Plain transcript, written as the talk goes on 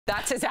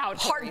That's his out.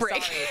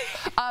 Heartbreak.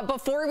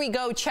 Before we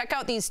go, check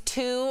out these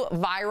two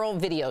viral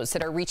videos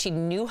that are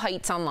reaching new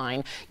heights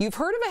online. You've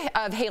heard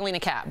of hailing a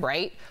cab,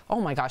 right?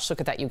 Oh my gosh, look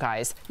at that, you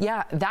guys.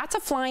 Yeah, that's a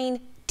flying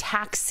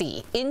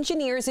taxi.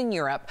 Engineers in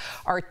Europe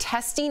are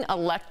testing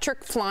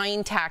electric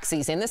flying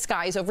taxis in the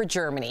skies over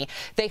Germany.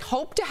 They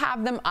hope to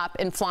have them up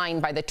and flying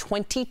by the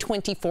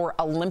 2024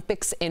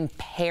 Olympics in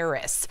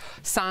Paris.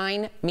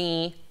 Sign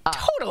me up.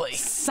 Totally.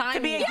 To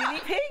be a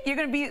guinea pig, you're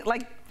going to be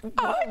like,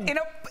 what? You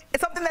know,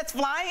 something that's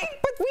flying?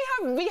 But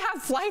we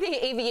have flight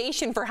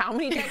aviation for how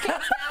many decades now?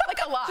 Like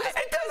a lot. It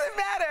doesn't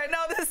matter. No,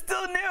 this is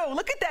still new.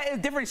 Look at that.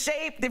 It's different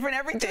shape, different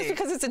everything. Just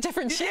because it's a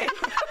different shape.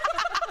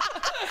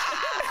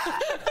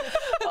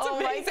 Oh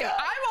my God.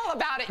 I'm all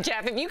about it,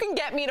 Jeff. If you can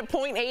get me to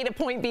point A to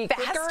point B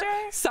quicker,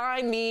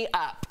 sign me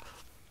up.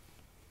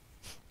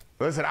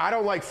 Listen, I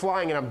don't like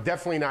flying, and I'm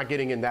definitely not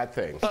getting in that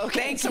thing.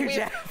 Okay, so we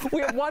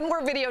have one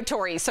more video,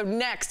 Tori. So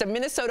next, a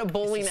Minnesota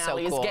bowling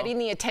alley is getting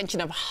the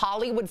attention of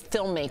Hollywood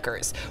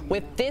filmmakers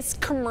with this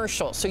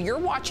commercial. So you're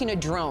watching a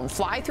drone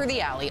fly through the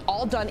alley,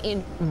 all done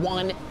in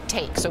one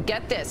take. So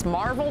get this,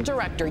 Marvel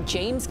director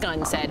James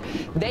Gunn said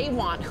they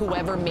want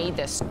whoever made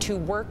this to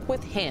work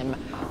with him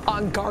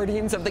on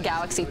Guardians of the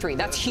Galaxy 3.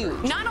 That's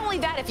huge. Not only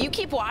that, if you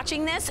keep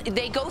watching this,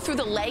 they go through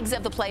the legs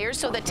of the players,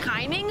 so the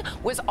timing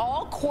was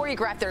all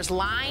choreographed. There's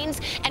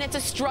lines, and it's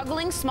a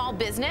struggling small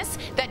business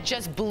that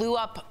just blew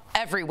up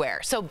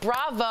everywhere. So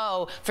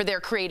bravo for their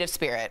creative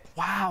spirit.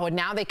 Wow, and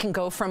now they can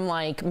go from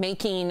like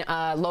making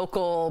a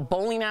local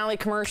bowling alley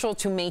commercial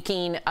to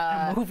making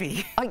a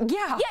movie.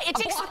 Yeah, it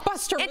takes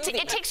blockbuster movie.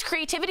 It takes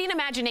creativity and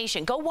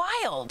imagination. Go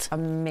wild.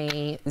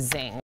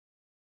 Amazing.